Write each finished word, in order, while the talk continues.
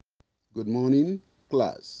Good morning,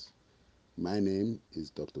 class. My name is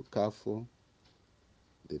Dr. Kafo,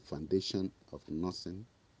 the Foundation of Nursing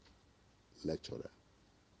lecturer.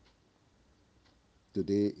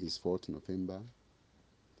 Today is 4th November.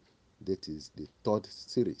 That is the third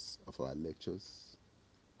series of our lectures.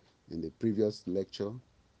 In the previous lecture,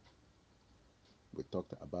 we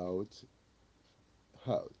talked about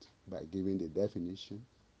health by giving the definition,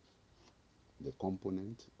 the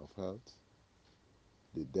component of health,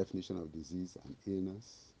 the definition of disease and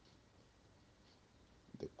illness,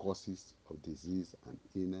 the causes of disease and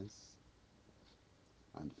illness,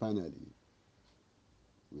 and finally,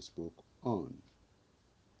 we spoke on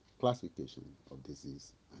classification of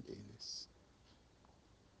disease and illness.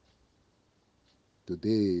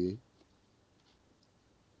 Today,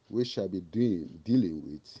 we shall be dealing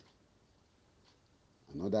with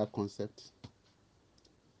another concept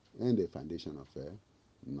and the foundation of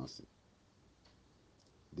nursing.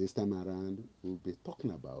 This time around, we'll be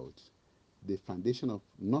talking about the foundation of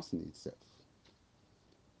nursing itself.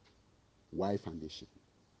 Why foundation?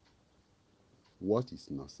 What is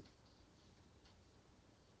nursing?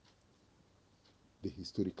 The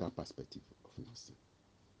historical perspective of nursing.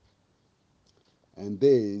 And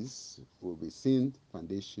this will be seen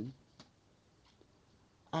foundation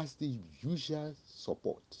as the usual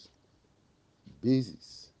support,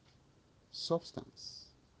 basis, substance,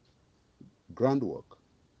 groundwork,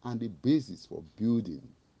 and the basis for building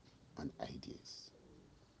and ideas.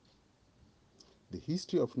 The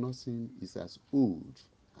history of nursing is as old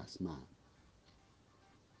as man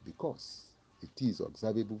because it is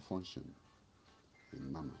observable function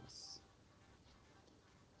in mammals.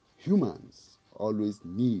 Humans always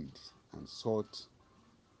need and sought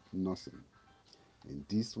nursing. In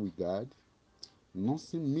this regard,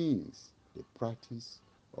 nursing means the practice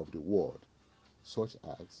of the word, such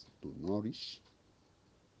as to nourish,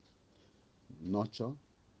 nurture,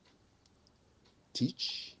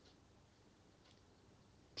 teach,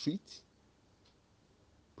 treat,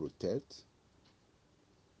 protect,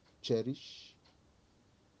 cherish,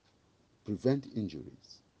 prevent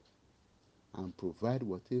injuries, and provide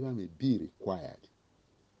whatever may be required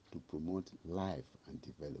to promote life and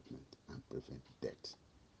development and prevent death.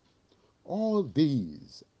 All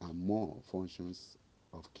these are more functions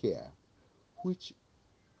of care which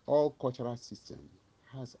all cultural system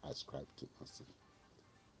has ascribed to nursing.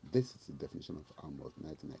 This is the definition of Amos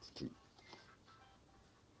 1993.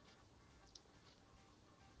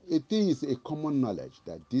 It is a common knowledge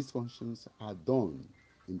that these functions are done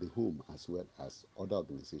in the home as well as other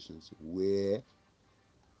organizations where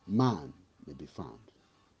man may be found.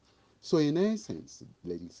 So, in essence,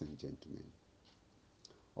 ladies and gentlemen,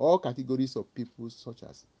 all categories of people, such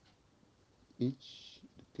as age,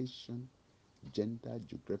 education, gender,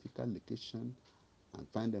 geographical location, and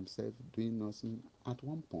find themselves doing nursing at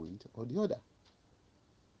one point or the other.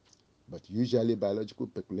 But usually, biological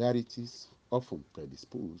peculiarities often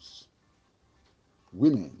predispose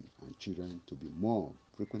women and children to be more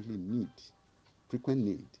frequent need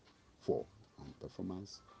for and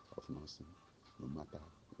performance of nursing, no matter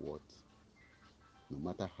what, no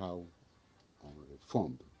matter how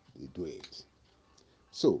unreformed they do it.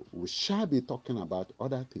 So we shall be talking about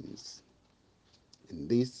other things in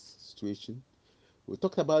this situation. We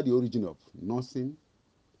talked about the origin of nursing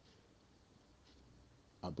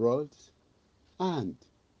abroad and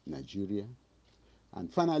Nigeria,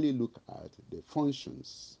 and finally look at the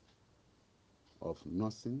functions of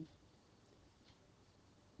nursing,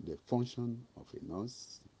 the function of a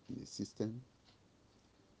nurse in the system,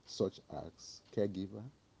 such as caregiver,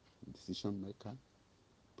 decision maker,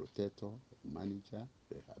 protector, manager,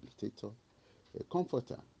 rehabilitator, a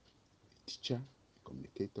comforter, a teacher, a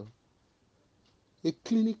communicator, a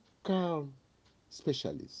clinical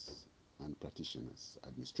specialist and practitioners,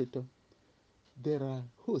 administrator. There are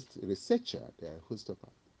hosts, researcher, there are hosts of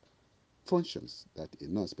functions that a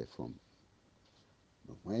nurse performs.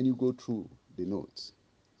 But when you go through the notes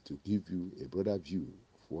to give you a broader view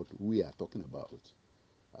of what we are talking about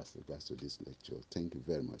as regards to this lecture, thank you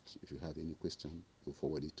very much. If you have any question, we'll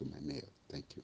forward it to my mail. Thank you.